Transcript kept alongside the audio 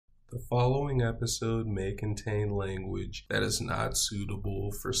The following episode may contain language that is not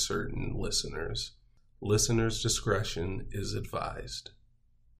suitable for certain listeners. Listeners' discretion is advised.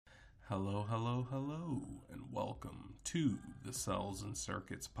 Hello, and welcome to the Cells and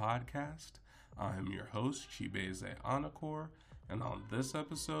Circuits podcast. I am your host, Chibeze Anakor, and on this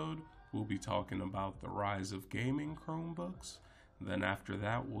episode, we'll be talking about the rise of gaming Chromebooks. Then after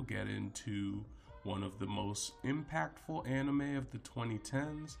that, we'll get into one of the most impactful anime of the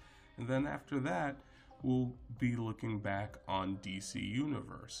 2010s. And then after that, we'll be looking back on DC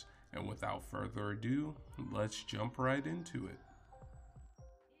Universe. And without further ado, let's jump right into it.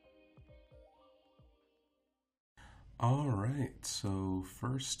 Alright, so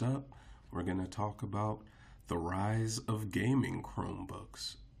first up, we're going to talk about the rise of gaming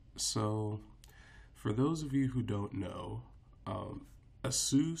Chromebooks. So, for those of you who don't know,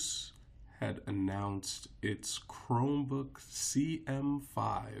 ASUS had announced its Chromebook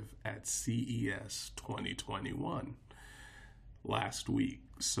CM5 at CES 2021 last week.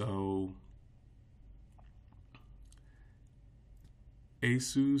 So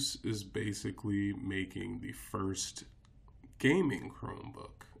ASUS is basically making the first gaming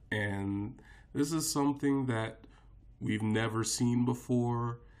Chromebook, and this is something that we've never seen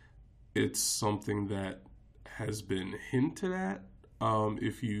before. It's something that has been hinted at.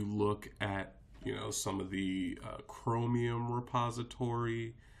 If you look at, some of the Chromium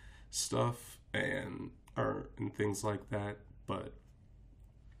repository stuff and things like that, but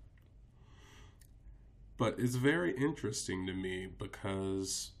it's very interesting to me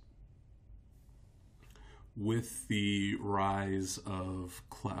because with the rise of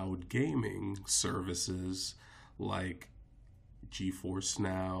cloud gaming services like GeForce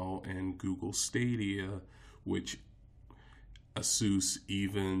Now and Google Stadia, which ASUS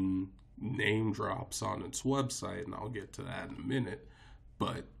even name drops on its website, and I'll get to that in a minute,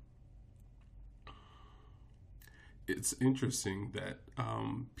 but it's interesting that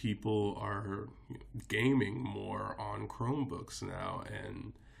people are gaming more on Chromebooks now,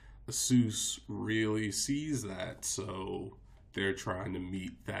 and ASUS really sees that, so they're trying to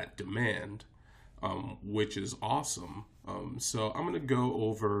meet that demand, which is awesome. So I'm going to go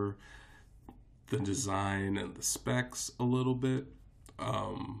over the design and the specs a little bit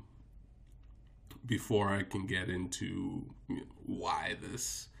before I can get into why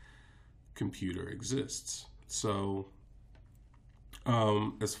this computer exists. So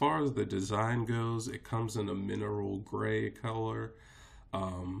as far as the design goes, it comes in a mineral gray color,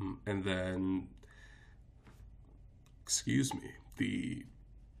 and then the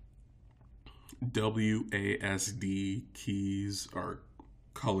WASD keys are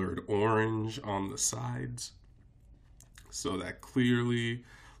colored orange on the sides, so that clearly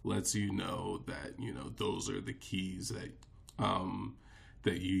lets you know that those are the keys that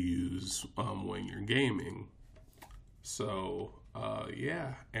you use when you're gaming. So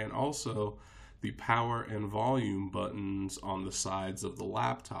and also the power and volume buttons on the sides of the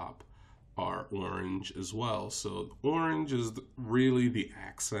laptop are orange as well. So orange is really the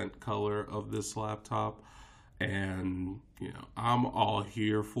accent color of this laptop. And, I'm all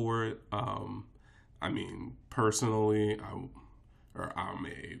here for it. Personally, I'm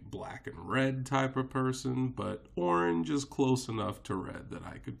a black and red type of person, but orange is close enough to red that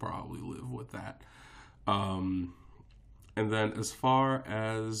I could probably live with that. And then as far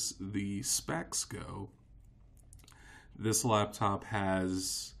as the specs go, this laptop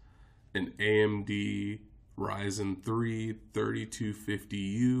has an AMD Ryzen 3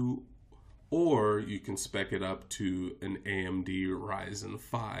 3250U, or you can spec it up to an AMD Ryzen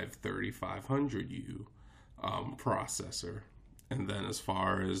 5 3500U processor. And then as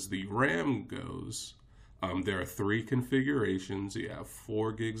far as the RAM goes, there are 3 configurations. You have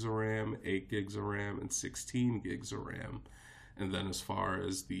 4 gigs of RAM, 8 gigs of RAM, and 16 gigs of RAM. And then as far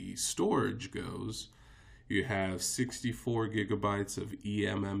as the storage goes, you have 64 gigabytes of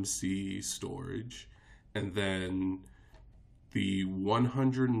eMMC storage, and then the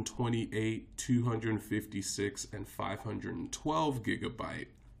 128, 256, and 512 gigabyte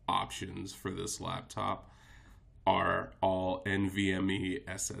options for this laptop are all NVMe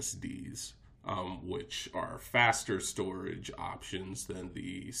SSDs, which are faster storage options than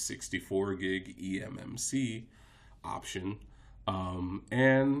the 64 gig eMMC option.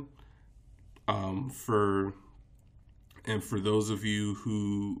 For those of you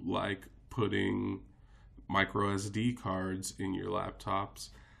who like putting micro SD cards in your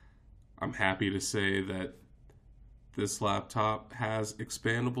laptops, I'm happy to say that this laptop has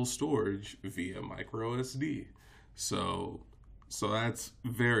expandable storage via micro SD. So that's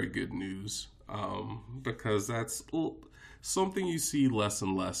very good news, because something you see less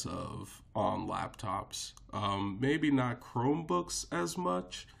and less of on laptops. Maybe not Chromebooks as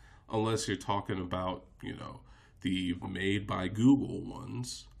much, unless you're talking about, the made by Google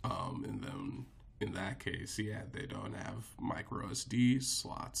ones. And then in that case, yeah, they don't have micro SD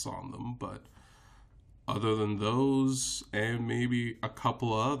slots on them. But other than those, and maybe a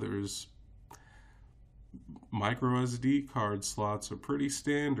couple of others, micro SD card slots are pretty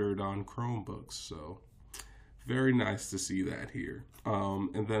standard on Chromebooks. So very nice to see that here.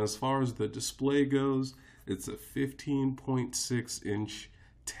 And then as far as the display goes, it's a 15.6 inch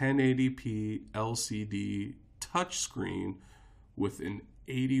 1080p LCD touchscreen with an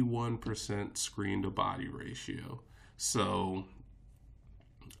 81% screen to body ratio. So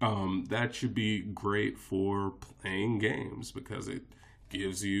that should be great for playing games because it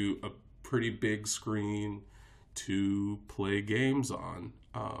gives you a pretty big screen to play games on.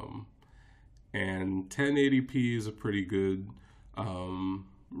 And 1080p is a pretty good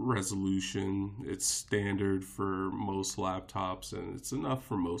resolution. It's standard for most laptops and it's enough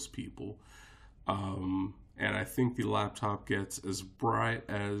for most people. And I think the laptop gets as bright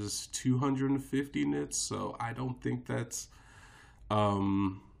as 250 nits, so I don't think that's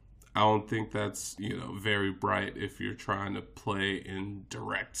very bright if you're trying to play in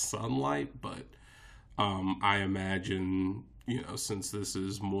direct sunlight, but I imagine, since this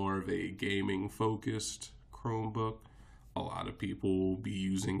is more of a gaming focused Chromebook, a lot of people will be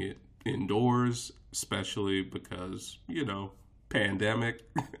using it indoors, especially because, pandemic.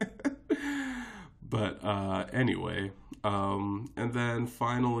 But anyway, and then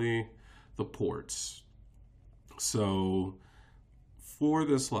finally, the ports. So for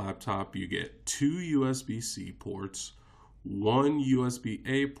this laptop, you get 2 USB-C ports, 1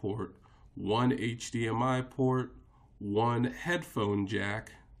 USB-A port, 1 HDMI port, 1 headphone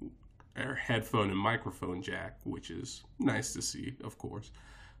jack, or headphone and microphone jack, which is nice to see, of course.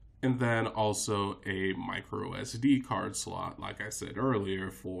 And then also a micro SD card slot, like I said earlier,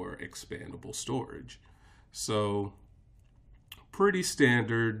 for expandable storage. So pretty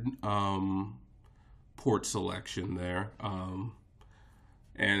standard port selection there.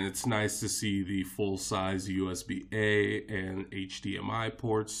 And it's nice to see the full-size USB-A and HDMI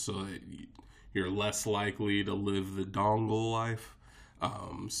ports so that you're less likely to live the dongle life.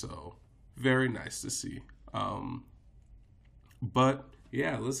 So very nice to see. But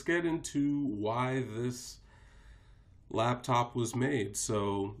yeah, let's get into why this laptop was made.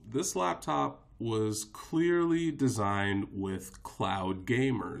 So this laptop was clearly designed with cloud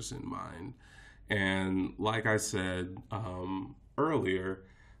gamers in mind. And like I said earlier,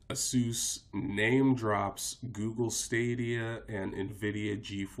 ASUS name drops Google Stadia and NVIDIA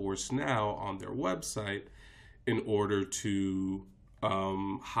GeForce Now on their website in order to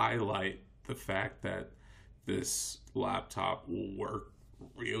highlight the fact that this laptop will work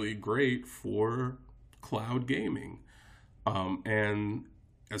really great for cloud gaming. And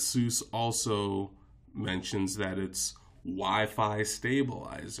ASUS also mentions that its Wi-Fi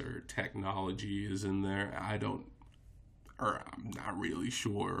stabilizer technology is in there. I'm not really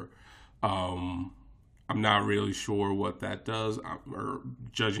sure. I'm not really sure what that does. Or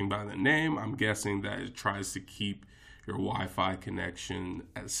judging by the name, I'm guessing that it tries to keep your Wi-Fi connection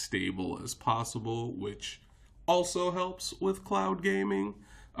as stable as possible, which also helps with cloud gaming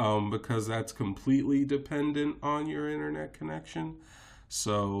because that's completely dependent on your internet connection.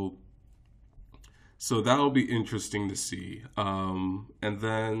 So that'll be interesting to see. And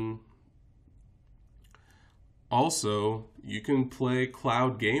then also, you can play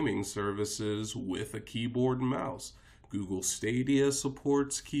cloud gaming services with a keyboard and mouse. Google Stadia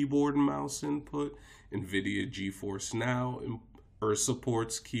supports keyboard and mouse input. NVIDIA GeForce Now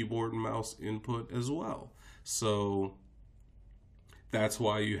supports keyboard and mouse input as well. So that's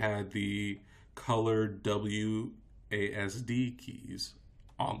why you had the colored WASD keys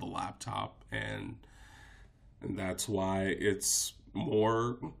on the laptop, and that's why it's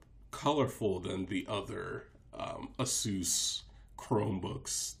more colorful than the other ASUS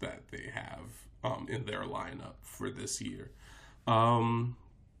Chromebooks that they have in their lineup for this year. And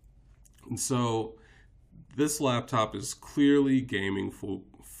so this laptop is clearly gaming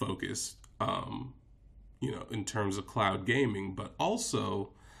focused, in terms of cloud gaming, but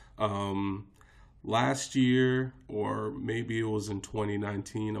also last year, or maybe it was in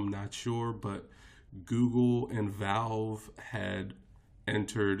 2019, I'm not sure, but Google and Valve had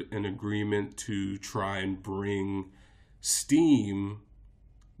entered an agreement to try and bring Steam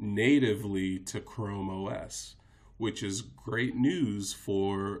natively to Chrome OS, which is great news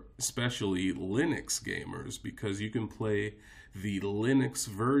for especially Linux gamers because you can play the Linux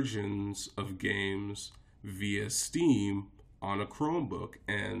versions of games via Steam on a Chromebook.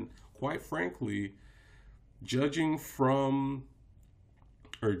 And quite frankly, judging from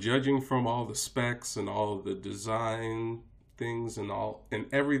all the specs and all of the design things and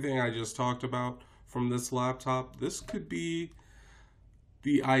everything I just talked about from this laptop, this could be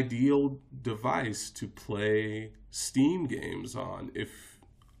the ideal device to play Steam games on. If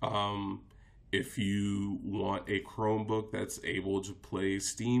you want a Chromebook that's able to play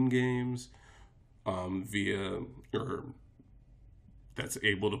Steam games or that's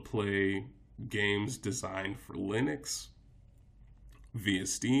able to play games designed for Linux via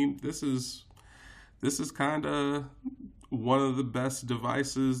Steam, this is kind of one of the best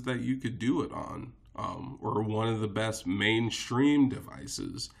devices that you could do it on, or one of the best mainstream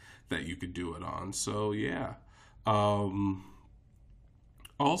devices that you could do it on. So yeah.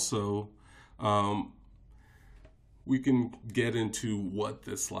 Also, we can get into what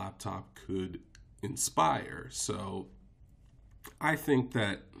this laptop could inspire. So I think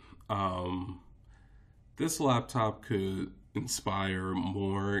that this laptop could inspire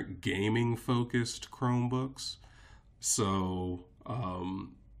more gaming focused Chromebooks. So,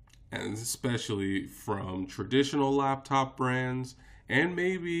 and especially from traditional laptop brands and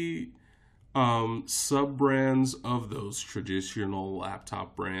maybe sub brands of those traditional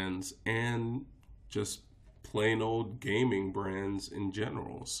laptop brands and just plain old gaming brands in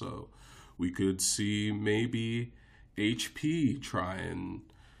general. So we could see maybe HP try and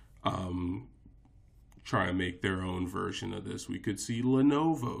make their own version of this. We could see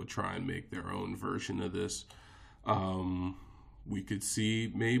Lenovo try and make their own version of this. We could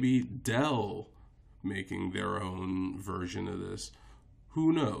see maybe Dell making their own version of this.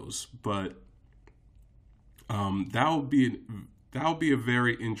 Who knows? But that would be a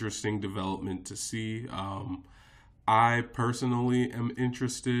very interesting development to see. I personally am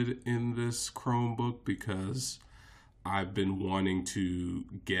interested in this Chromebook because I've been wanting to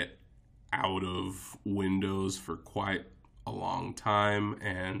get out of Windows for quite a long time,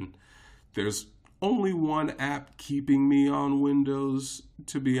 and there's only one app keeping me on Windows,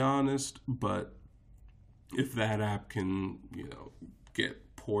 to be honest. But if that app can,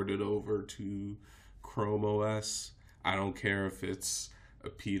 get ported over to Chrome OS, I don't care if it's a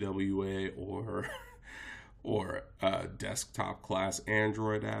PWA or a desktop class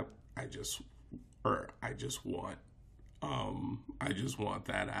Android app. I just want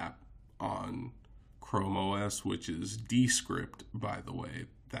that app on Chrome OS, which is Descript, by the way.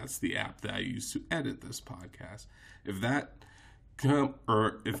 That's the app that I use to edit this podcast. If that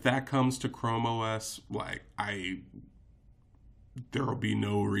comes to Chrome OS, there will be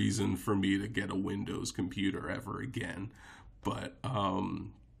no reason for me to get a Windows computer ever again. But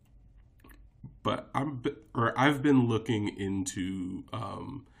I've been looking into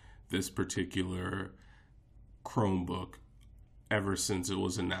this particular Chromebook ever since it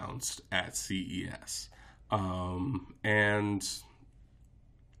was announced at CES, and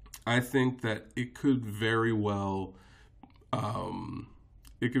I think that it could very well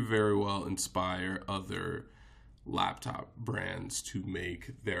inspire other laptop brands to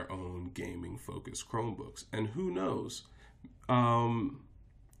make their own gaming focused Chromebooks. And who knows,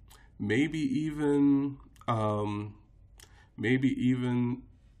 maybe even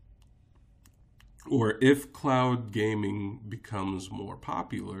or if cloud gaming becomes more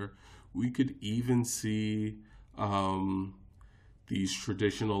popular, we could even see these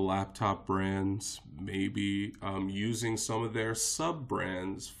traditional laptop brands maybe using some of their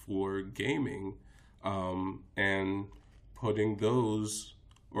sub-brands for gaming, and putting those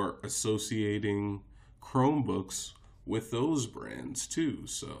or associating Chromebooks with those brands too.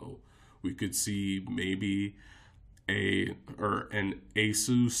 So we could see maybe an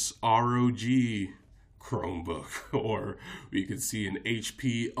Asus ROG Chromebook, or we could see an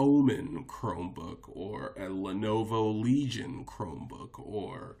HP Omen Chromebook, or a Lenovo Legion Chromebook,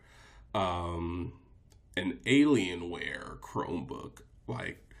 or an Alienware Chromebook.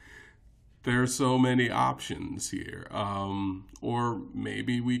 There are so many options here. Or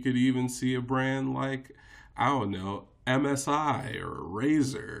maybe we could even see a brand like, I don't know, MSI or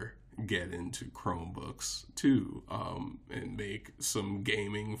Razer get into Chromebooks too, and make some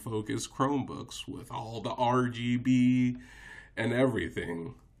gaming focused Chromebooks with all the RGB and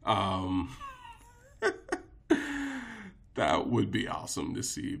everything. That would be awesome to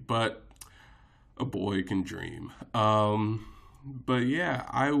see, but a boy can dream. But yeah,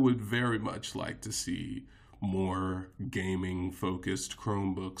 I would very much like to see more gaming focused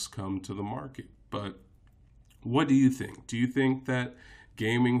Chromebooks come to the market. But what do you think? Do you think that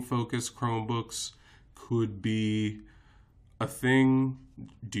gaming focused Chromebooks could be a thing?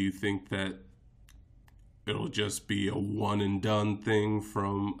 Do you think that it'll just be a one and done thing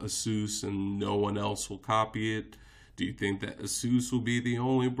from ASUS and no one else will copy it? Do you think that ASUS will be the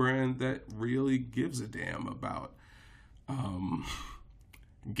only brand that really gives a damn about um,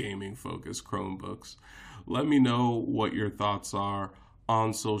 gaming focused Chromebooks? Let me know what your thoughts are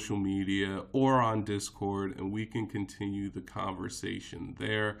on social media or on Discord, and we can continue the conversation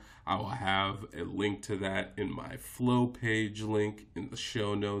there. I will have a link to that in my Flow page link in the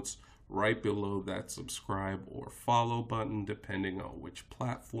show notes, right below that subscribe or follow button, depending on which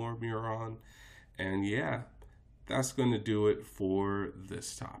platform you're on. And yeah, that's going to do it for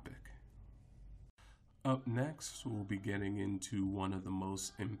this topic. Up next, we'll be getting into one of the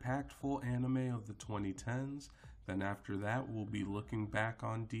most impactful anime of the 2010s. Then after that, we'll be looking back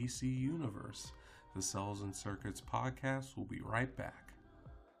on DC Universe. The Cells and Circuits podcast will be right back.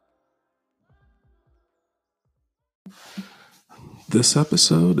 This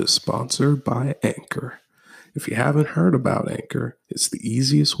episode is sponsored by Anchor. If you haven't heard about Anchor, it's the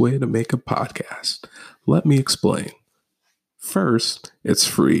easiest way to make a podcast. Let me explain. First, it's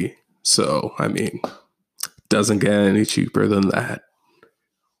free. So, doesn't get any cheaper than that.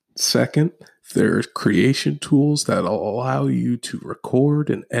 Second, there are creation tools that will allow you to record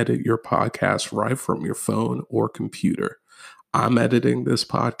and edit your podcast right from your phone or computer. I'm editing this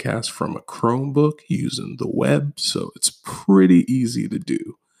podcast from a Chromebook using the web, so it's pretty easy to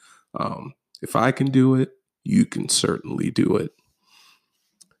do. If I can do it, you can certainly do it.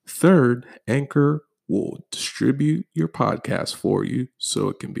 Third, Anchor will distribute your podcast for you so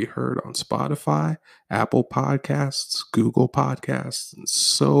it can be heard on Spotify, Apple Podcasts, Google Podcasts, and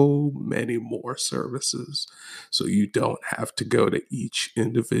so many more services. So you don't have to go to each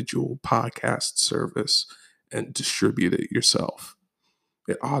individual podcast service and distribute it yourself.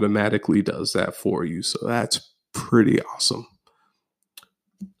 It automatically does that for you, so that's pretty awesome.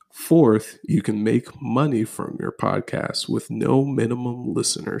 Fourth, you can make money from your podcast with no minimum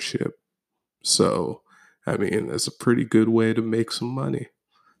listenership. So, it's a pretty good way to make some money.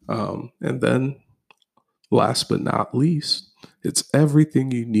 And then, last but not least, it's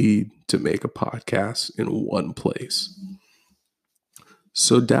everything you need to make a podcast in one place.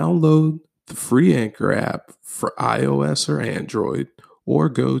 So, download the free Anchor app for iOS or Android, or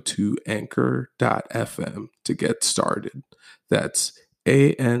go to anchor.fm to get started. That's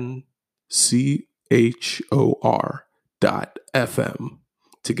ANCHOR.FM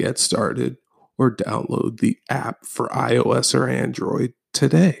to get started, or download the app for iOS or Android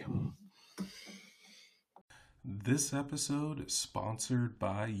today. This episode is sponsored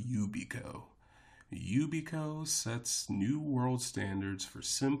by Yubico. Yubico sets new world standards for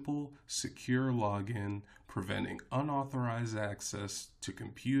simple, secure login, preventing unauthorized access to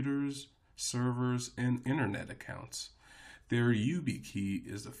computers, servers, and internet accounts. Their YubiKey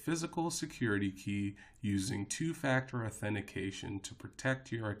is a physical security key using two-factor authentication to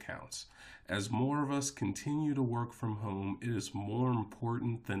protect your accounts. As more of us continue to work from home, it is more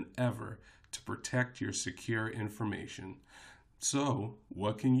important than ever to protect your secure information. So,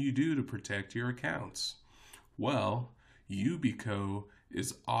 what can you do to protect your accounts? Well, Yubico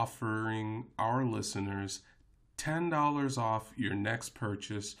is offering our listeners $10 off your next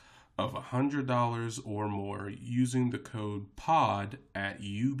purchase of $100 or more using the code POD at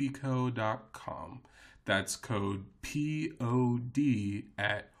yubico.com. That's code POD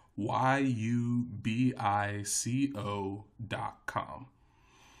at yubico.com.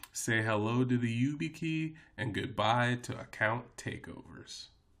 Say hello to the YubiKey and goodbye to account takeovers.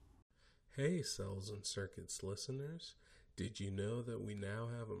 Hey, Cells and Circuits listeners. Did you know that we now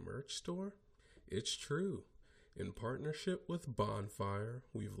have a merch store? It's true. In partnership with Bonfire,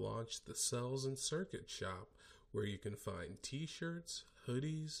 we've launched the Cells and Circuit shop, where you can find t-shirts,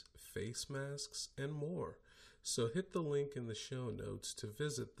 hoodies, face masks, and more. So hit the link in the show notes to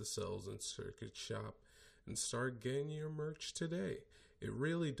visit the Cells and Circuit shop and start getting your merch today. It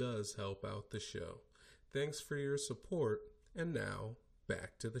really does help out the show. Thanks for your support, and now,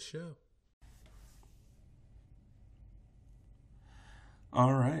 back to the show.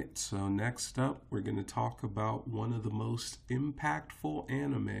 All right, so next up, we're going to talk about one of the most impactful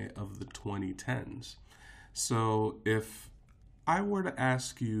anime of the 2010s. So if I were to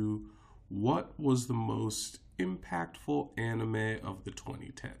ask you, what was the most impactful anime of the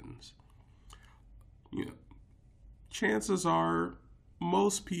 2010s? Chances are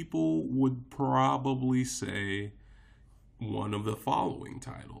most people would probably say one of the following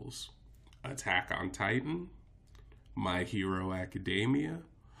titles: Attack on Titan, My Hero Academia,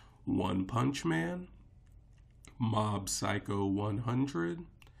 One Punch Man, Mob Psycho 100,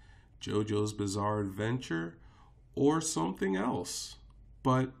 JoJo's Bizarre Adventure, or something else.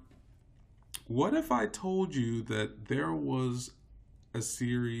 But what if I told you that there was a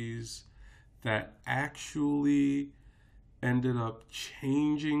series that actually ended up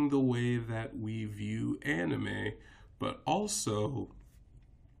changing the way that we view anime, but also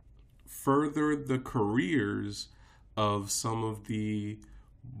furthered the careers of some of the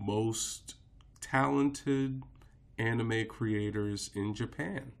most talented anime creators in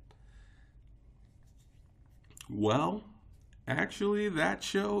Japan? Well, actually, that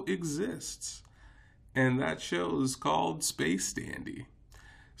show exists, and that show is called Space Dandy.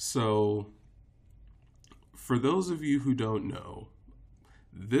 So, for those of you who don't know,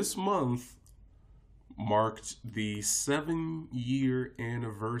 this month marked the 7-year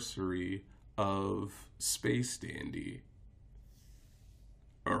anniversary of Space Dandy,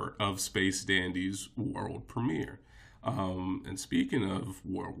 or of Space Dandy's world premiere. And speaking of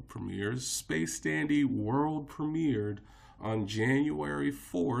world premieres, Space Dandy world premiered on January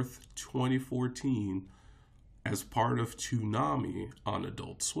 4th, 2014, as part of Toonami on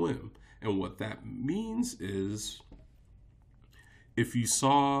Adult Swim. And what that means is, if you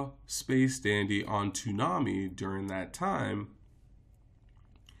saw Space Dandy on Toonami during that time,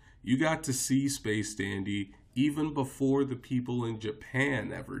 you got to see Space Dandy even before the people in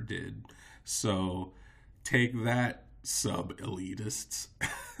Japan ever did. So take that, sub elitists.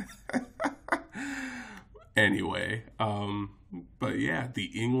 Anyway, but yeah, the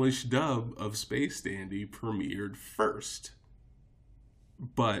English dub of Space Dandy premiered first.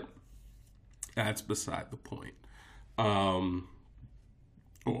 But that's beside the point. Well,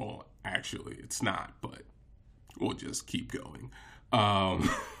 actually, it's not, but we'll just keep going.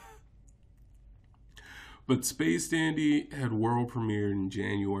 But Space Dandy had world premiered in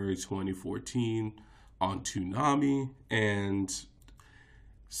January 2014 on Toonami, and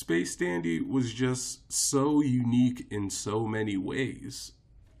Space Dandy was just so unique in so many ways.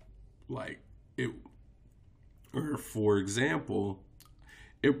 Like, for example,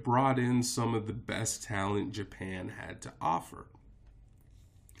 it brought in some of the best talent Japan had to offer.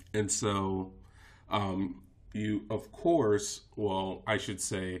 And so, I should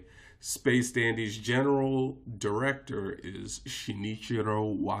say, Space Dandy's general director is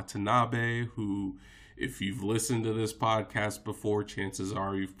Shinichiro Watanabe, who, if you've listened to this podcast before, chances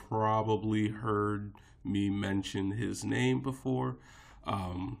are you've probably heard me mention his name before.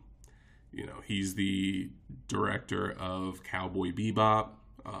 He's the director of Cowboy Bebop,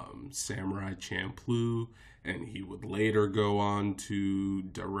 Samurai Champloo, and he would later go on to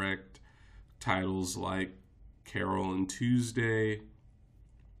direct titles like Carol and Tuesday,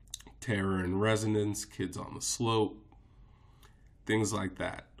 Terror and Resonance, Kids on the Slope, things like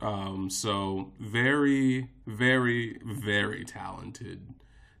that. So very, very, very talented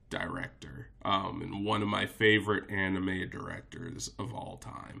director, and one of my favorite anime directors of all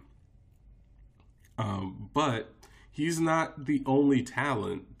time. But he's not the only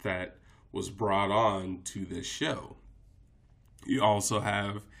talent that was brought on to this show. You also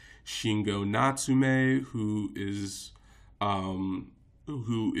have Shingo Natsume, who is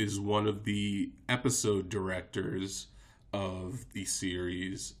one of the episode directors of the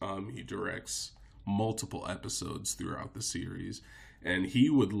series. He directs multiple episodes throughout the series, and he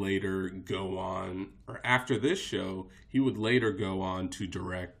would later go on, or after this show, he would later go on to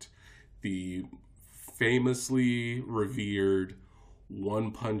direct the famously revered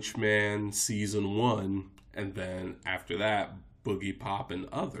One Punch Man Season 1, and then after that, Boogie Pop and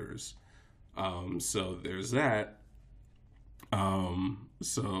others. So there's that.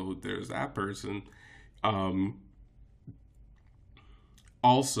 So there's that person.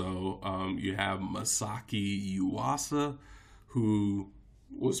 Also, you have Masaki Yuasa, who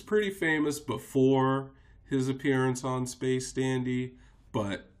was pretty famous before his appearance on Space Dandy,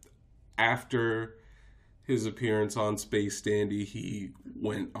 but after his appearance on Space Dandy, he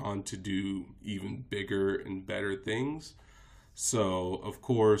went on to do even bigger and better things. So, of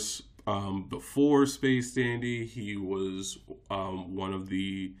course, before Space Dandy, he was one of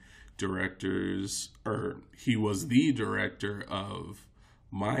the directors, or he was the director of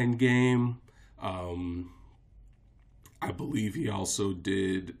Mind Game. I believe he also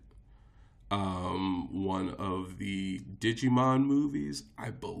did one of the Digimon movies, I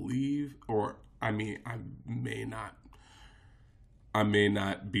believe, I may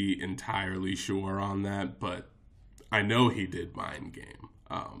not be entirely sure on that, but I know he did Mind Game.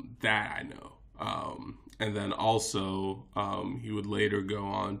 That I know. And then also, he would later go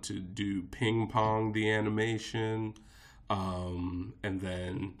on to do Ping Pong, the animation. And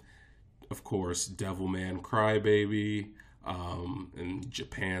then, of course, Devilman Crybaby, and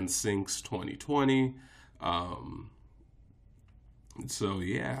Japan Sinks 2020. So,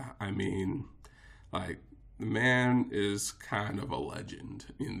 yeah, I mean, Like, the man is kind of a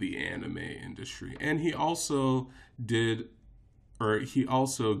legend in the anime industry. And he also guest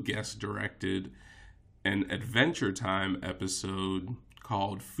directed an Adventure Time episode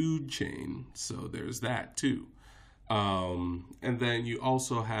called Food Chain. So there's that too. And then you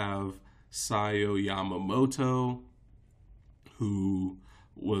also have Sayo Yamamoto, who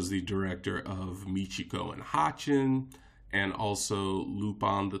was the director of Michiko and Hatchin, and also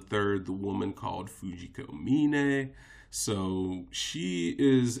Lupin the Third, the woman called Fujiko Mine. So she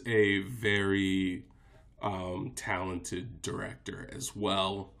is a very talented director as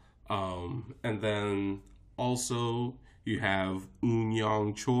well. And then also you have Eun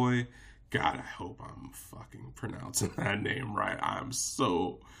Young Choi. God, I hope I'm fucking pronouncing that name right. I'm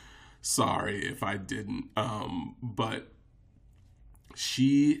so sorry if I didn't. But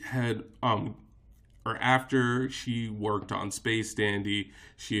she had, or after she worked on Space Dandy,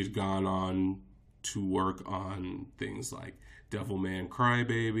 she had gone on to work on things like Devilman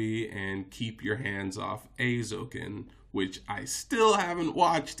Crybaby and Keep Your Hands Off Eizouken, which I still haven't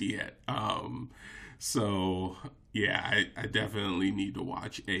watched yet. So yeah, I definitely need to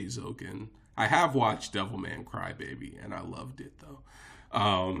watch Eizouken. I have watched Devilman Crybaby and I loved it though.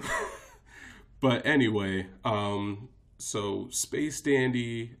 But anyway, so Space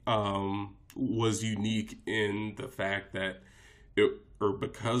Dandy was unique in the fact that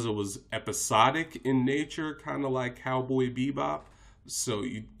because it was episodic in nature, kind of like Cowboy Bebop. So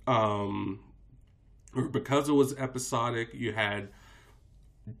or because it was episodic, you had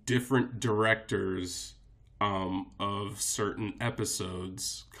different directors of certain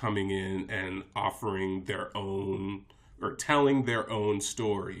episodes coming in and offering their own or telling their own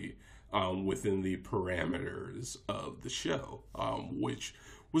story within the parameters of the show, which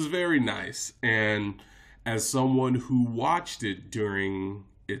was very nice. And as someone who watched it during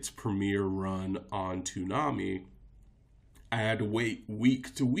its premiere run on Toonami, I had to wait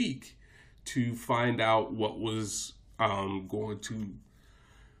week to week to find out what was going to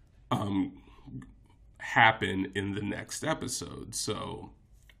happen in the next episode. So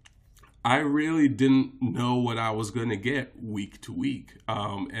I really didn't know what I was going to get week to week.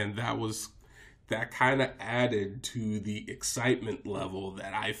 And that kind of added to the excitement level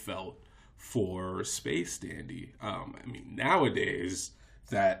that I felt for Space Dandy. I mean, nowadays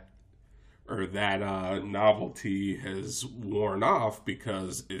that novelty has worn off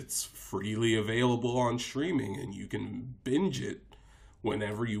because it's freely available on streaming and you can binge it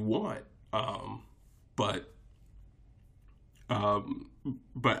whenever you want. But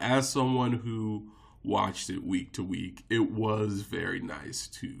as someone who watched it week to week, it was very nice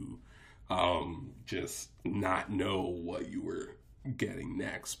to just not know what you were getting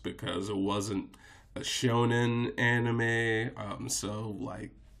next, because it wasn't a shonen anime. So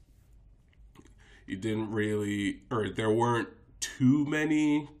like, you didn't really, or there weren't too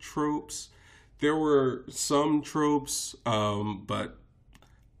many tropes. There were some tropes, but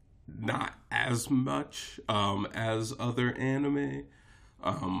not as much as other anime.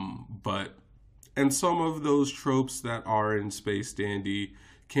 And some of those tropes that are in Space Dandy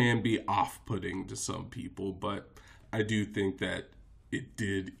can be off-putting to some people, but I do think that it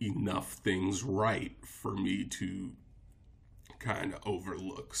did enough things right for me to kind of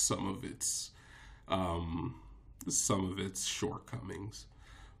overlook some of its shortcomings.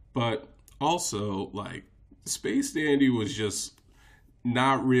 But also, like, Space Dandy was just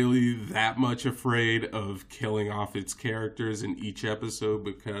not really that much afraid of killing off its characters in each episode,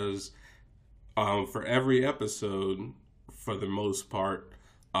 because for every episode, for the most part,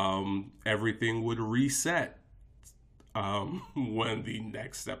 everything would reset when the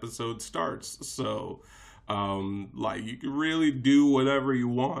next episode starts. So like, you could really do whatever you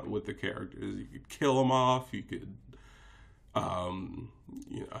want with the characters. You could kill them off, you could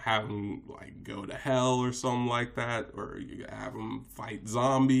have them like go to hell or something like that, or you could have them fight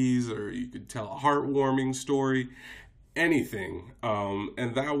zombies, or you could tell a heartwarming story, anything.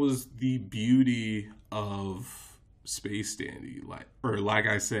 And that was the beauty of Space Dandy. Like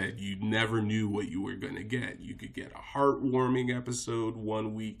I said, you never knew what you were going to get. You could get a heartwarming episode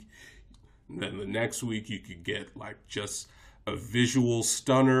one week, and then the next week you could get like just a visual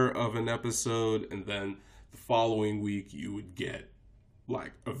stunner of an episode, and then the following week you would get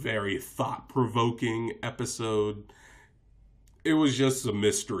like a very thought-provoking episode. It was just a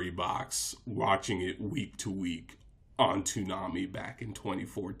mystery box watching it week to week on Toonami back in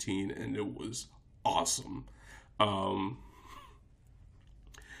 2014, and it was awesome.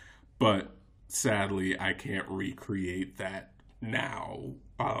 But sadly, I can't recreate that now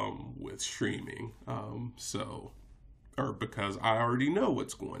with streaming. Because I already know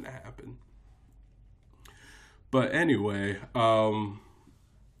what's going to happen. But anyway,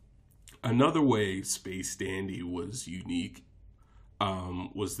 another way Space Dandy was unique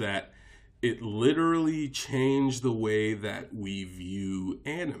was that it literally changed the way that we view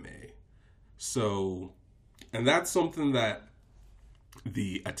anime. So, and that's something that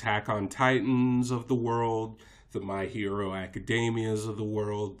the Attack on Titans of the world, the My Hero Academias of the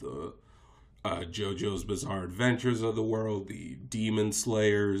world, the JoJo's Bizarre Adventures of the world, the Demon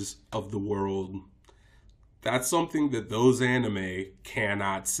Slayers of the world, that's something that those anime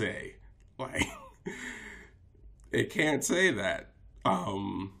cannot say. Like, it can't say that.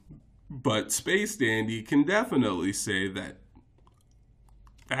 But Space Dandy can definitely say that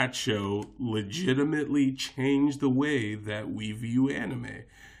that show legitimately changed the way that we view anime.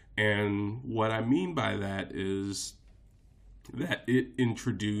 And what I mean by that is that it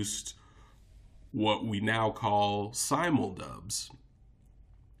introduced what we now call simuldubs.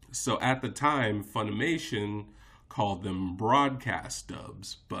 So at the time, Funimation called them broadcast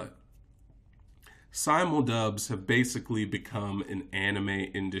dubs, but simuldubs have basically become an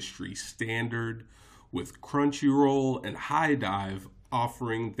anime industry standard, with Crunchyroll and HiDive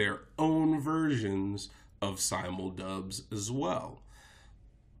offering their own versions of simuldubs as well.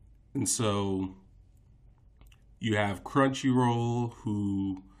 And so you have Crunchyroll,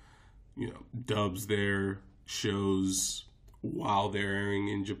 who, dubs their shows while they're airing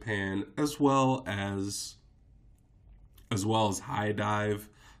in Japan, as well as HiDive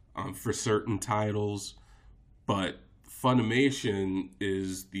for certain titles. But Funimation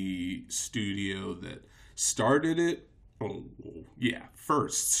is the studio that started it.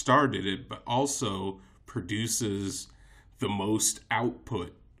 First started it, but also produces the most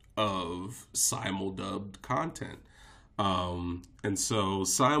output of simuldubed content. And so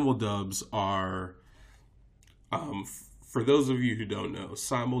simuldubs are, for those of you who don't know,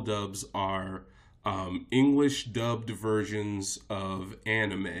 simuldubs are English dubbed versions of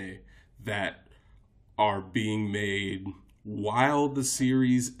anime that are being made while the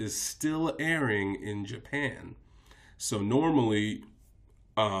series is still airing in Japan. So normally,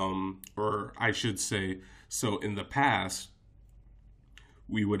 or I should say, so in the past,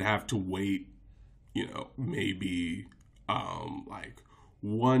 we would have to wait, maybe like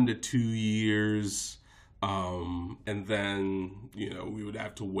 1 to 2 years. And then, we would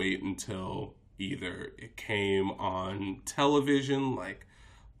have to wait until either it came on television, like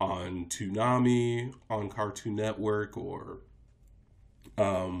on Toonami, on Cartoon Network, or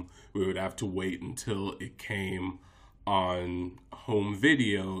we would have to wait until it came on home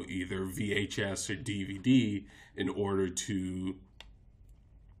video, either VHS or DVD, in order to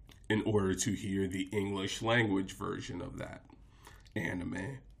hear the English language version of that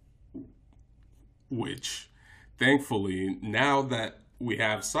anime. Which, thankfully, now that we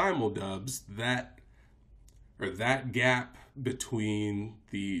have simuldubs, that gap between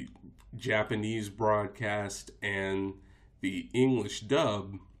the Japanese broadcast and the English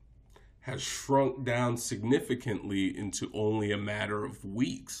dub has shrunk down significantly into only a matter of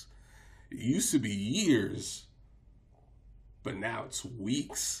weeks. It used to be years, but now it's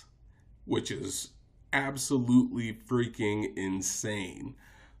weeks, which is absolutely freaking insane.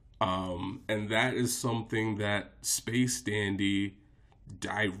 And that is something that Space Dandy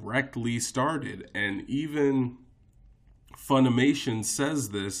directly started. And even Funimation says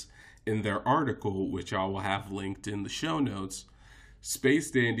this in their article, which I will have linked in the show notes. Space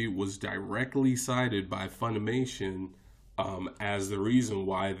Dandy was directly cited by Funimation as the reason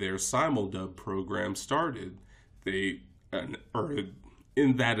why their simuldub program started. Or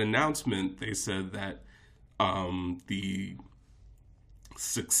in that announcement, they said that the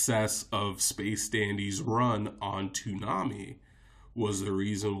success of Space Dandy's run on Toonami was the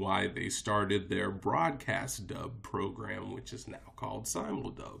reason why they started their broadcast dub program, which is now called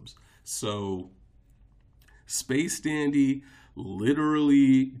simuldubs. So Space Dandy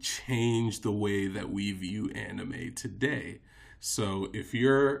literally changed the way that we view anime today. So if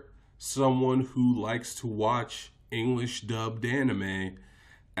you're someone who likes to watch English dubbed anime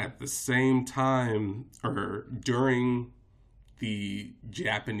at the same time or during the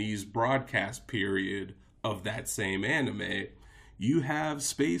Japanese broadcast period of that same anime, you have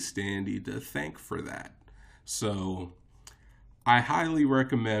Space Dandy to thank for that. So I highly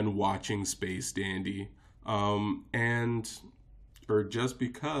recommend watching Space Dandy, just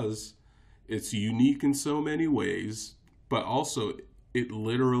because it's unique in so many ways, but also it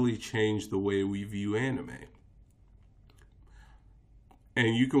literally changed the way we view anime.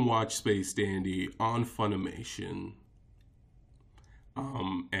 And you can watch Space Dandy on Funimation.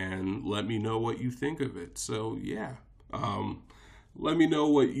 And let me know what you think of it. So yeah, Let me know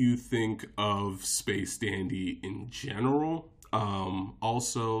what you think of Space Dandy in general.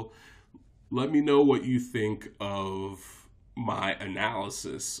 Also, let me know what you think of my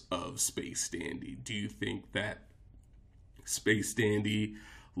analysis of Space Dandy. Do you think that Space Dandy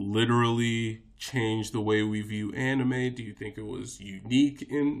literally changed the way we view anime? Do you think it was unique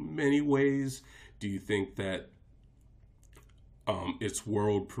in many ways? Do you think that its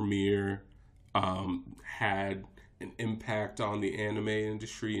world premiere had an impact on the anime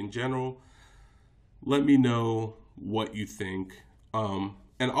industry in general? Let me know what you think.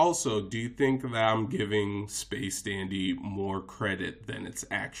 And also, do you think that I'm giving Space Dandy more credit than it's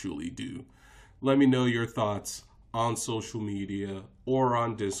actually due? Let me know your thoughts on social media or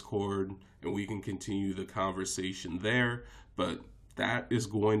on Discord, and we can continue the conversation there. But that is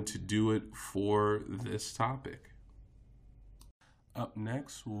going to do it for this topic. Up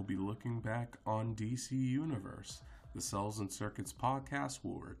next, we'll be looking back on DC Universe. The Cells and Circuits podcast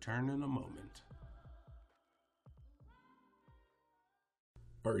will return in a moment.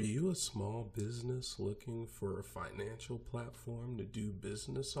 Are you a small business looking for a financial platform to do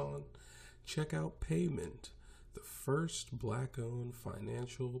business on? Check out Payment, the first Black-owned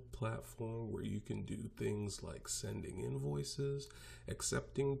financial platform where you can do things like sending invoices,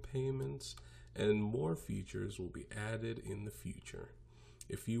 accepting payments, and more features will be added in the future.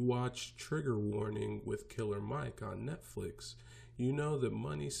 If you watch Trigger Warning with Killer Mike on Netflix, you know that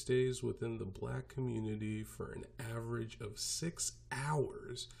money stays within the Black community for an average of 6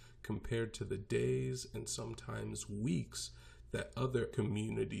 hours compared to the days and sometimes weeks that other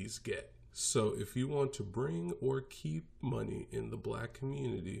communities get. So if you want to bring or keep money in the Black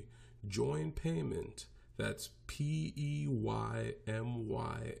community, join Payment, that's PEYMYNT,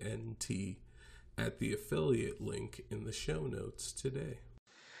 at the affiliate link in the show notes today.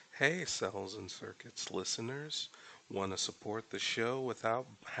 Hey, Cells and Circuits listeners. Want to support the show without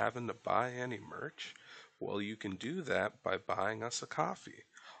having to buy any merch? Well, you can do that by buying us a coffee.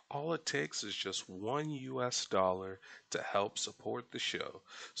 All it takes is just $1 to help support the show.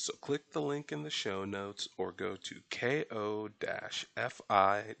 So click the link in the show notes or go to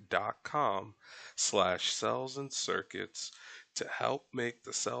ko-fi.com/cells and circuits to help make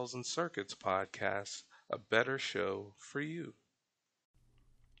the Cells and Circuits podcast a better show for you.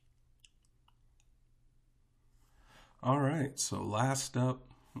 All right, so last up,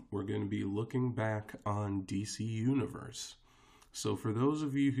 we're going to be looking back on DC Universe. So for those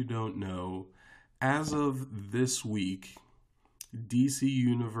of you who don't know, as of this week, DC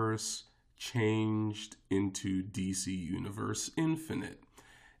Universe changed into DC Universe Infinite.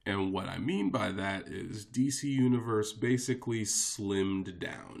 And what I mean by that is DC Universe basically slimmed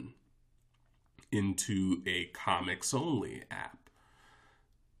down into a comics-only app.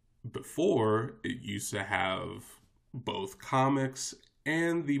 Before, it used to have both comics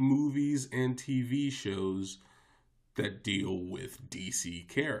and the movies and TV shows that deal with DC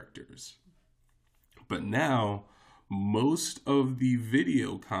characters. But now, most of the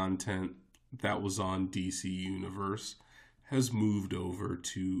video content that was on DC Universe has moved over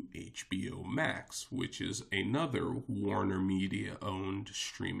to HBO Max, which is another Warner Media-owned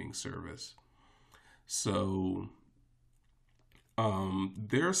streaming service. So,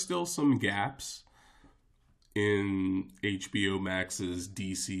 there are still some gaps in HBO Max's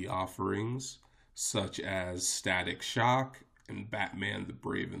DC offerings, such as Static Shock and Batman the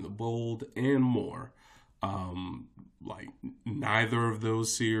Brave and the Bold, and more. Neither of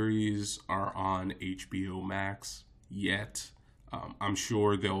those series are on HBO Max yet. I'm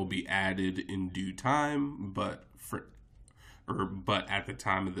sure they'll be added in due time, but at the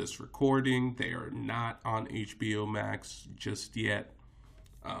time of this recording, they are not on HBO Max just yet.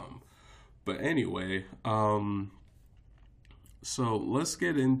 But anyway, so let's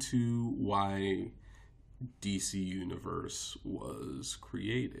get into why DC Universe was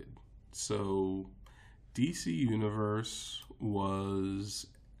created. So DC Universe was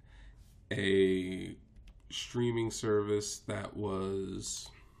a streaming service that was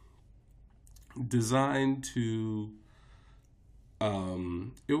designed to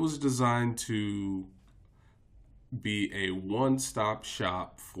be a one-stop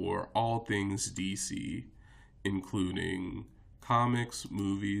shop for all things DC, including comics,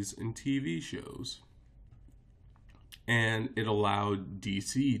 movies, and TV shows. And it allowed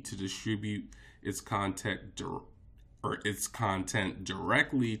DC to distribute its content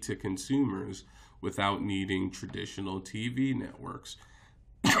directly to consumers without needing traditional TV networks.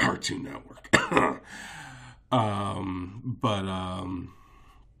 Cartoon Network.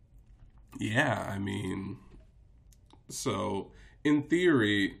 Yeah, I mean, so in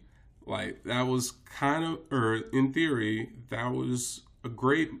theory, Like, that was kind of, or in theory, that was a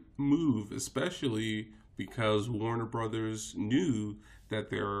great move, especially because Warner Brothers knew that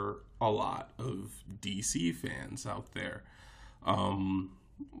there are a lot of DC fans out there. Um,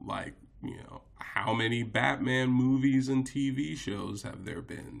 like, how many Batman movies and TV shows have there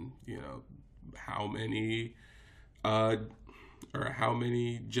been? How many uh, how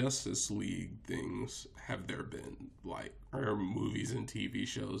many Justice League things have there been? Like, or movies and TV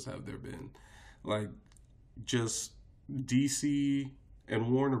shows have there been? Like, just DC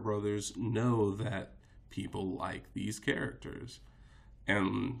and Warner Brothers know that people like these characters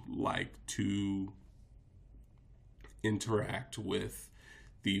and like to interact with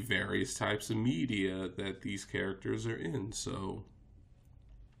the various types of media that these characters are in. So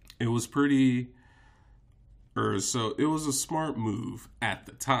it was it was a smart move at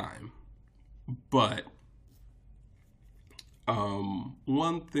the time. But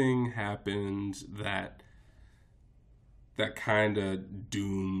one thing happened that kind of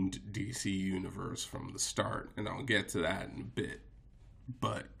doomed DC Universe from the start, and I'll get to that in a bit.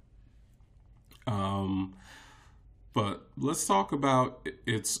 But um, but let's talk about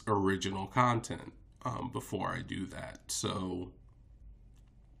its original content before I do that. So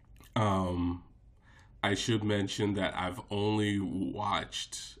um, I should mention that I've only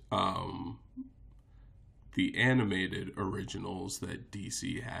watched the animated originals that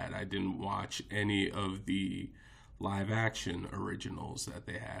DC had. I didn't watch any of the live action originals that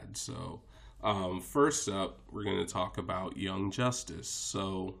they had. So, first up, we're going to talk about Young Justice.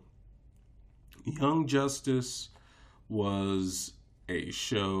 So, Young Justice was a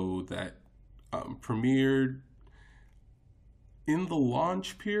show that premiered in the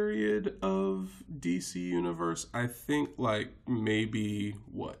launch period of DC Universe. I think, like, maybe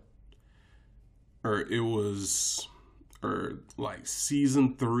what? Or it was, or like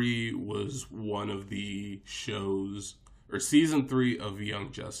season 3 was one of the shows, or season 3 of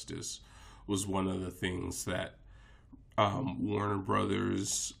Young Justice was one of the things that Warner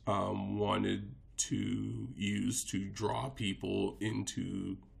Brothers wanted to use to draw people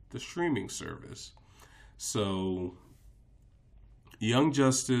into the streaming service. So Young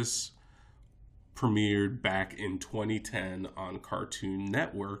Justice premiered back in 2010 on Cartoon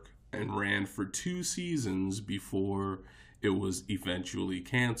Network and ran for 2 seasons before it was eventually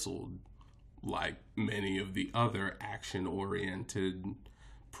canceled, like many of the other action-oriented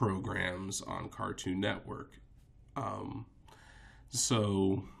programs on Cartoon Network. Um,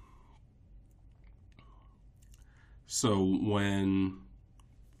 so, so when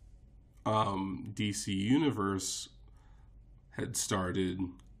DC Universe had started,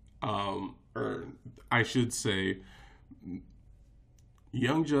 or I should say,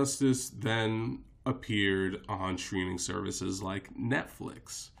 Young Justice then appeared on streaming services like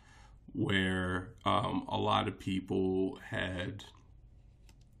Netflix, where a lot of people had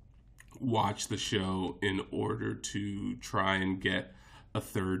watched the show in order to try and get a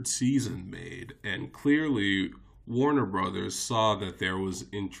 3rd season made. And clearly, Warner Brothers saw that there was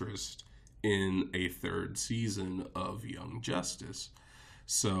interest in a 3rd season of Young Justice.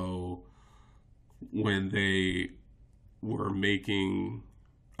 So when they were making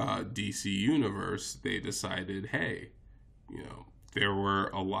DC Universe, they decided, hey, there were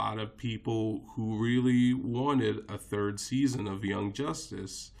a lot of people who really wanted a 3rd season of Young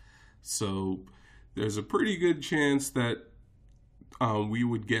Justice. So there's a pretty good chance that we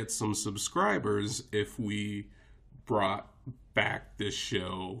would get some subscribers if we brought back this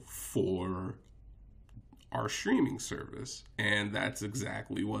show for our streaming service. And that's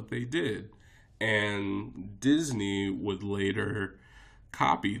exactly what they did. And Disney would later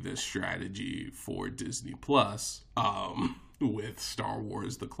copy this strategy for Disney Plus with Star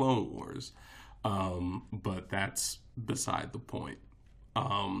Wars: The Clone Wars. But that's beside the point.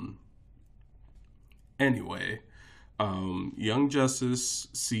 Anyway, Young Justice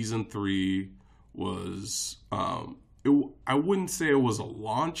season 3 was I wouldn't say it was a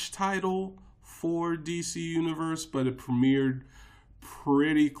launch title for DC Universe, but it premiered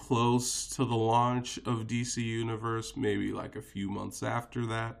pretty close to the launch of DC Universe, maybe like a few months after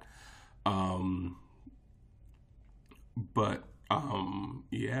that.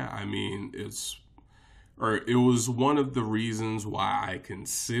 Yeah, I mean, it was one of the reasons why I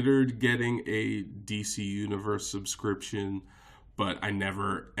considered getting a DC Universe subscription, but I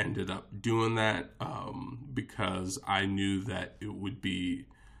never ended up doing that because I knew that it would be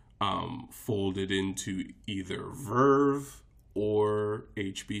folded into either Verve or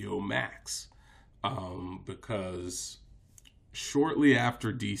HBO Max, because shortly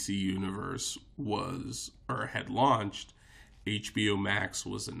after DC Universe had launched, HBO Max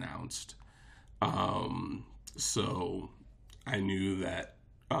was announced. So I knew that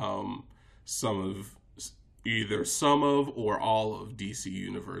some of either some of or all of DC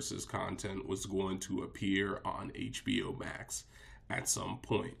Universe's content was going to appear on HBO Max at some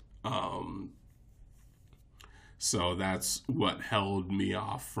point. So that's what held me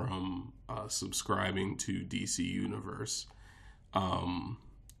off from subscribing to DC Universe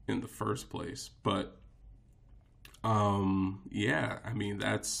in the first place. But yeah, I mean,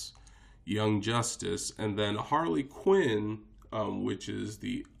 that's Young Justice. And then Harley Quinn, which is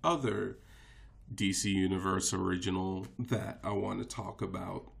the other DC Universe original that I want to talk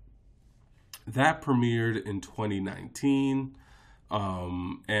about. That premiered in 2019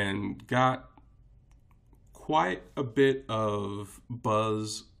 and got quite a bit of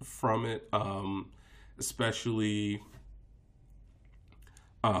buzz from it, especially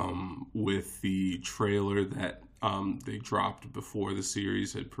with the trailer that they dropped before the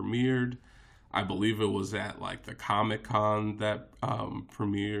series had premiered. I believe it was at like the Comic-Con that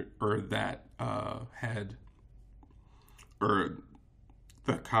premiered, or that had, or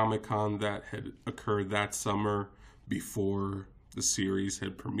the Comic-Con that had occurred that summer before the series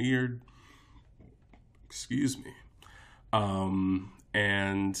had premiered. Excuse me.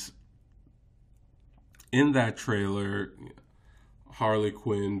 And in that trailer, Harley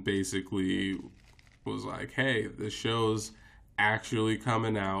Quinn basically was like, hey, the show's actually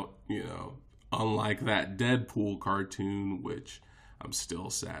coming out, unlike that Deadpool cartoon, which I'm still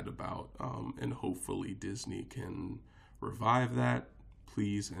sad about. And hopefully Disney can revive that,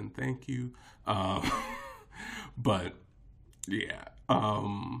 please and thank you. But yeah,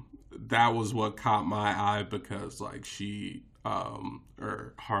 that was what caught my eye, because like she,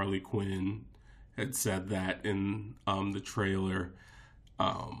 or Harley Quinn had said that in the trailer.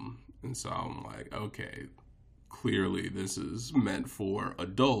 And so I'm like, okay, clearly this is meant for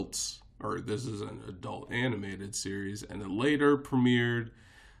adults, or this is an adult animated series. And it later premiered,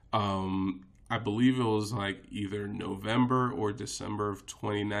 I believe it was like either November or December of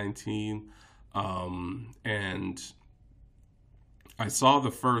 2019. And I saw the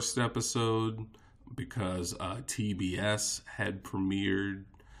first episode because TBS had premiered,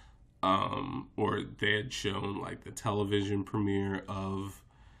 or they had shown like the television premiere of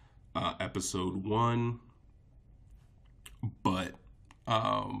episode 1. But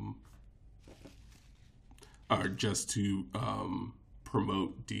or just to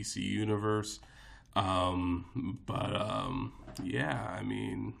promote DC Universe. Yeah, I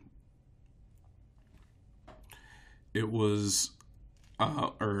mean, it was,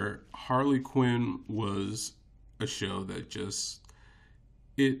 or Harley Quinn was a show that just,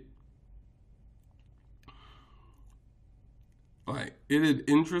 it had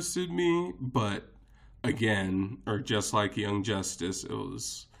interested me, but again, or just like Young Justice, it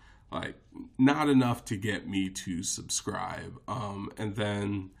was like not enough to get me to subscribe. And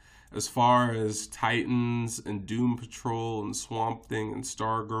then as far as Titans and Doom Patrol and Swamp Thing and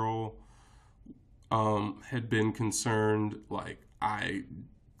Stargirl had been concerned, like I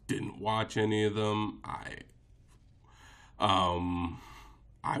didn't watch any of them. I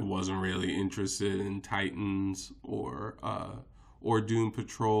wasn't really interested in Titans or Doom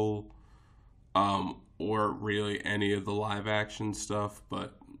Patrol, or really any of the live action stuff.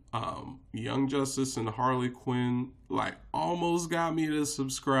 But Young Justice and Harley Quinn like almost got me to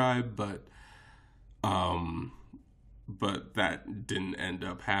subscribe, but that didn't end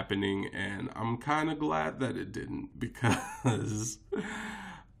up happening, and I'm kind of glad that it didn't, because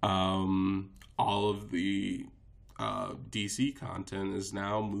all of the DC content is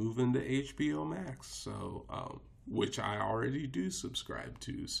now moving to HBO Max, so which I already do subscribe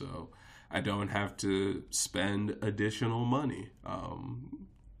to, so I don't have to spend additional money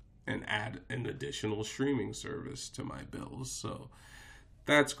and add an additional streaming service to my bills. So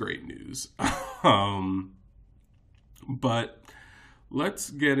that's great news. But let's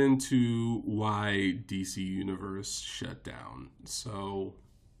get into why DC Universe shut down. So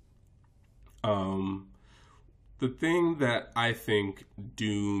the thing that I think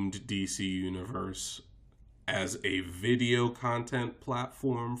doomed DC Universe as a video content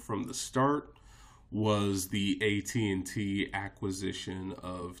platform from the start was the AT&T acquisition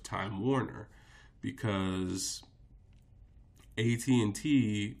of Time Warner, because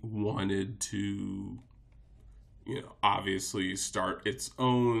AT&T wanted to, obviously start its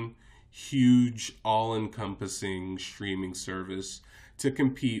own huge, all-encompassing streaming service to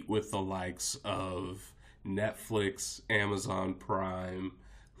compete with the likes of Netflix, Amazon Prime,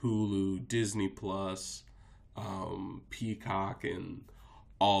 Hulu, Disney Plus, Peacock, and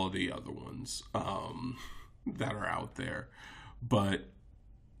all the other ones. that are out there. But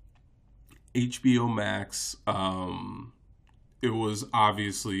HBO Max, it was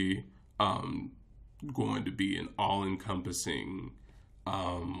obviously going to be an all-encompassing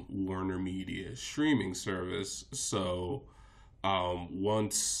Warner Media streaming service. So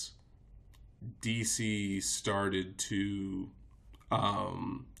once DC started to,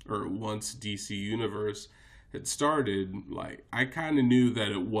 or once DC Universe had started, like, I kind of knew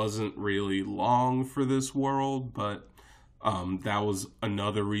that it wasn't really long for this world, but that was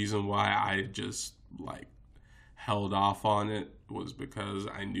another reason why I just like held off on it, was because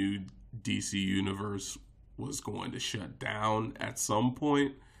I knew DC Universe was going to shut down at some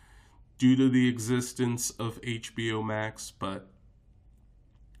point due to the existence of HBO Max. But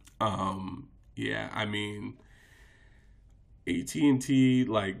yeah, I mean, AT&T,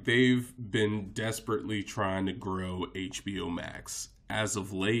 like, they've been desperately trying to grow HBO Max as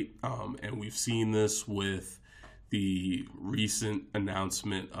of late, and we've seen this with the recent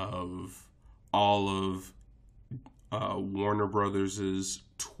announcement of all of Warner Brothers'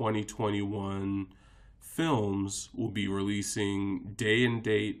 2021 films will be releasing day and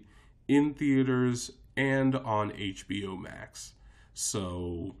date in theaters and on HBO Max.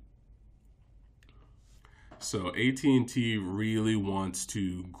 So AT&T really wants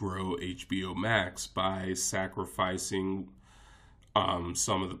to grow HBO Max by sacrificing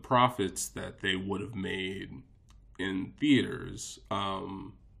some of the profits that they would have made in theaters.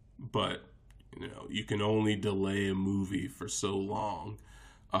 But you can only delay a movie for so long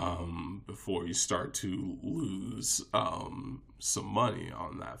before you start to lose some money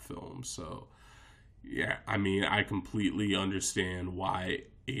on that film. So yeah, I mean, I completely understand why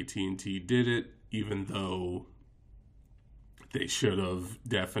AT&T did it, even though they should have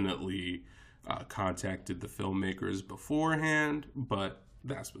definitely contacted the filmmakers beforehand, but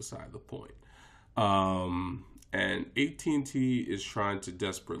that's beside the point. And AT&T is trying to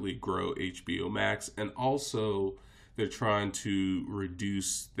desperately grow HBO Max, and also they're trying to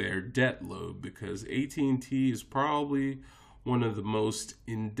reduce their debt load, because AT&T is probably one of the most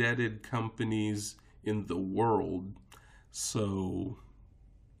indebted companies in the world. So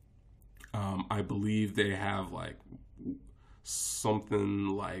I believe they have like something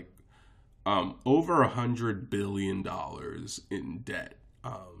like over $100 billion in debt.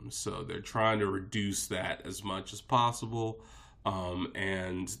 So they're trying to reduce that as much as possible,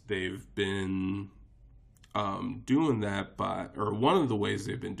 and they've been doing that or one of the ways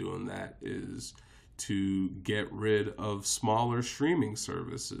they've been doing that is to get rid of smaller streaming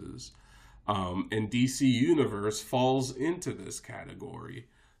services. And DC Universe falls into this category.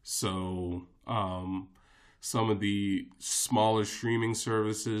 So some of the smaller streaming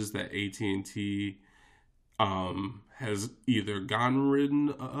services that AT&T has either gotten rid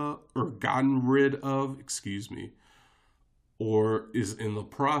of, or is in the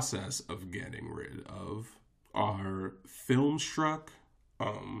process of getting rid of, are Filmstruck,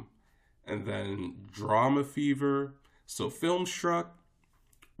 and then Drama Fever. So Filmstruck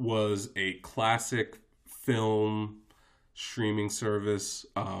was a classic film streaming service.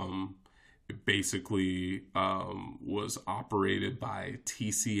 It basically was operated by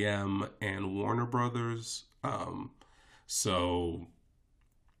TCM and Warner Brothers. So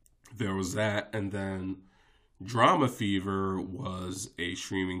there was that. And then Drama Fever was a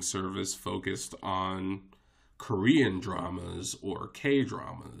streaming service focused on Korean dramas or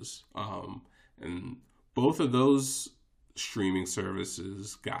K-dramas. And both of those streaming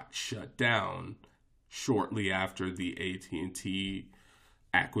services got shut down shortly after the AT&T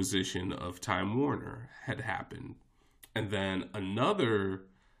acquisition of Time Warner had happened. And then another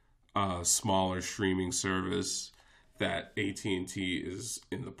smaller streaming service that AT&T is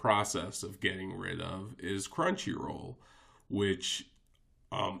in the process of getting rid of is Crunchyroll, which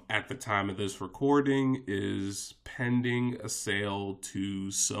at the time of this recording is pending a sale to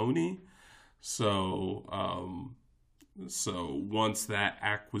Sony. So once that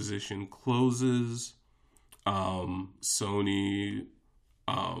acquisition closes, Sony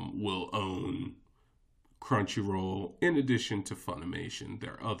will own Crunchyroll in addition to Funimation,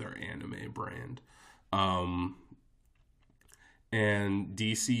 their other anime brand. And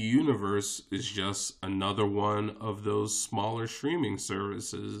DC Universe is just another one of those smaller streaming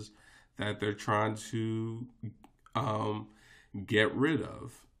services that they're trying to get rid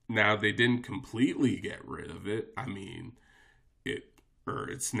of. Now, they didn't completely get rid of it. I mean,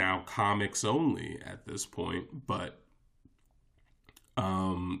 it's now comics only at this point, but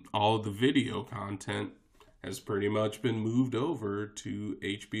all of the video content has pretty much been moved over to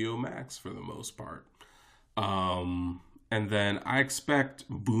HBO Max for the most part. And then I expect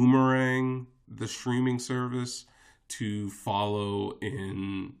Boomerang, the streaming service to follow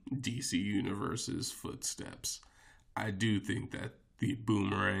in DC Universe's footsteps. I do think that the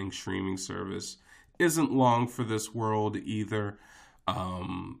Boomerang streaming service isn't long for this world either.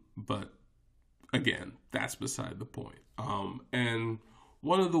 But again, that's beside the point. And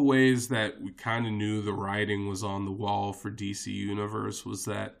one of the ways that we kind of knew the writing was on the wall for DC Universe was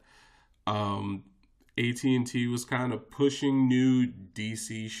that AT&T was kind of pushing new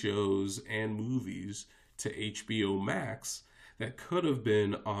DC shows and movies to HBO Max that could have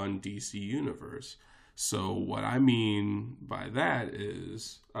been on DC Universe. So what I mean by that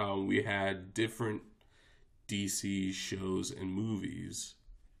is we had different DC shows and movies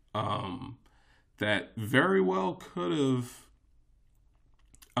that very well could have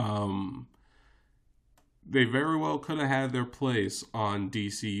they very well could have had their place on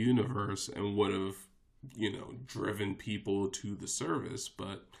DC Universe and would have, driven people to the service,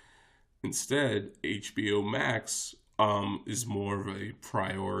 but instead HBO Max is more of a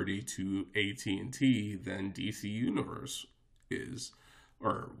priority to AT&T than DC Universe is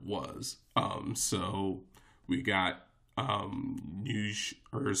or was. So we got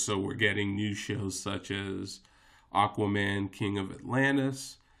we're getting new shows such as Aquaman, King of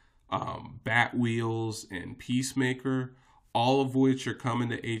Atlantis, Bat Wheels, and Peacemaker, all of which are coming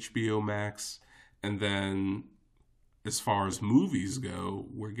to HBO Max. And then as far as movies go,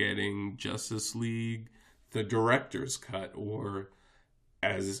 we're getting Justice League, the director's cut, or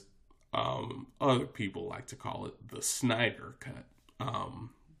as other people like to call it, the Snyder cut,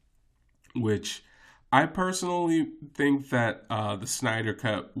 which I personally think that the Snyder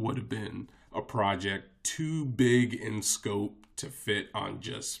cut would have been a project too big in scope to fit on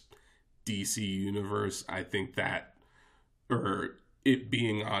just DC Universe. I think that, or it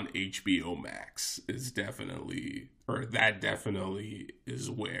being on HBO Max is definitely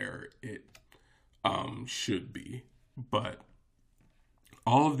is where it should be. But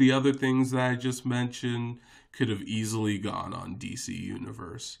all of the other things that I just mentioned could have easily gone on DC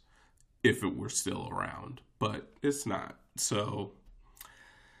Universe if it were still around, but it's not. So,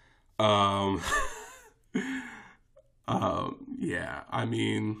 yeah, I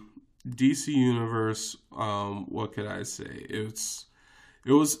mean, DC Universe, what could I say?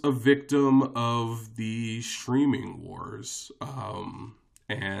 It was a victim of the streaming wars,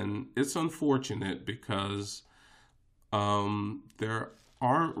 and it's unfortunate because there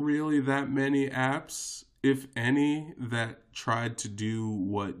aren't really that many apps, if any, that tried to do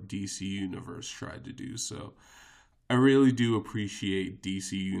what DC Universe tried to do. So I really do appreciate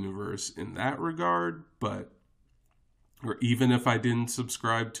DC Universe in that regard, or even if I didn't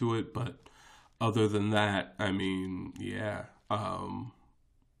subscribe to it, but other than that, I mean, yeah,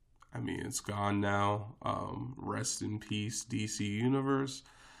 it's gone now. Rest in peace, DC Universe.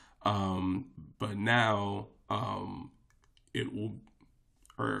 But now,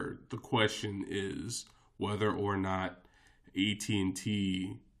 the question is whether or not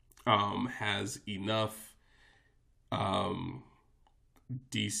AT&T has enough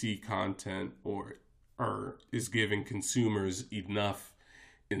DC content or is giving consumers enough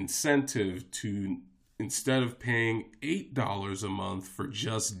incentive to, instead of paying $8 a month for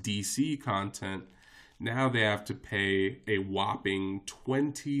just DC content, now they have to pay a whopping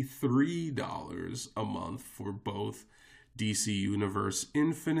 $23 a month for both DC Universe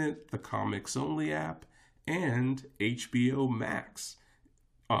Infinite, the comics only app, and HBO Max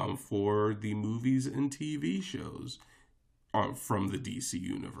for the movies and TV shows from the DC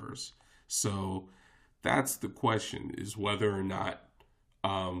Universe. So that's the question, is whether or not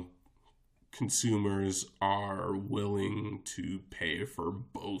consumers are willing to pay for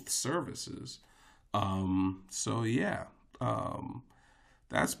both services. So yeah,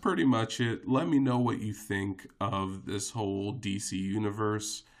 that's pretty much it. Let me know what you think of this whole DC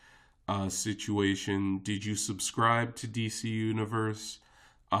Universe situation. Did you subscribe to DC Universe?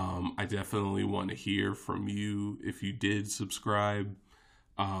 I definitely want to hear from you if you did subscribe.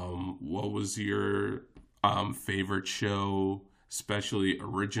 What was your favorite show, especially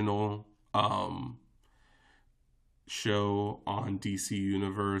original show on DC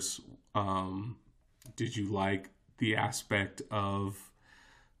Universe? Did you like the aspect of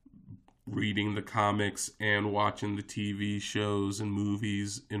reading the comics and watching the TV shows and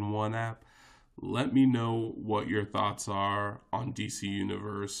movies in one app? Let me know what your thoughts are on DC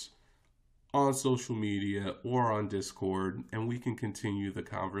Universe on social media or on Discord, and we can continue the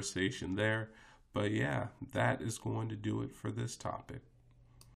conversation there. But yeah, that is going to do it for this topic.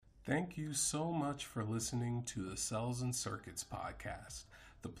 Thank you so much for listening to the Cells and Circuits podcast,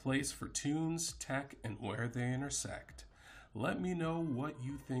 the place for tunes, tech, and where they intersect. Let me know what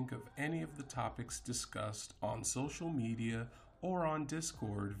you think of any of the topics discussed on social media or on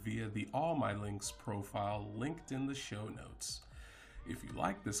Discord via the All My Links profile linked in the show notes. If you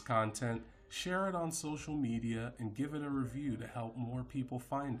like this content, share it on social media and give it a review to help more people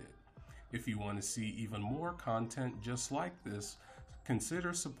find it. If you want to see even more content just like this,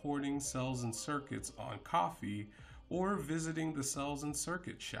 consider supporting Cells and Circuits on Ko-fi or visiting the Cells and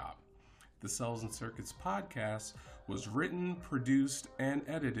Circuits shop. The Cells and Circuits podcast was written, produced, and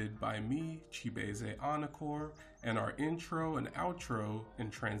edited by me, Chibeze Anakor, and our intro and outro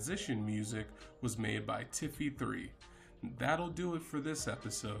and transition music was made by Tiffy3. That'll do it for this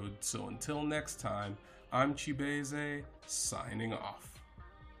episode, so until next time, I'm Chibeze, signing off.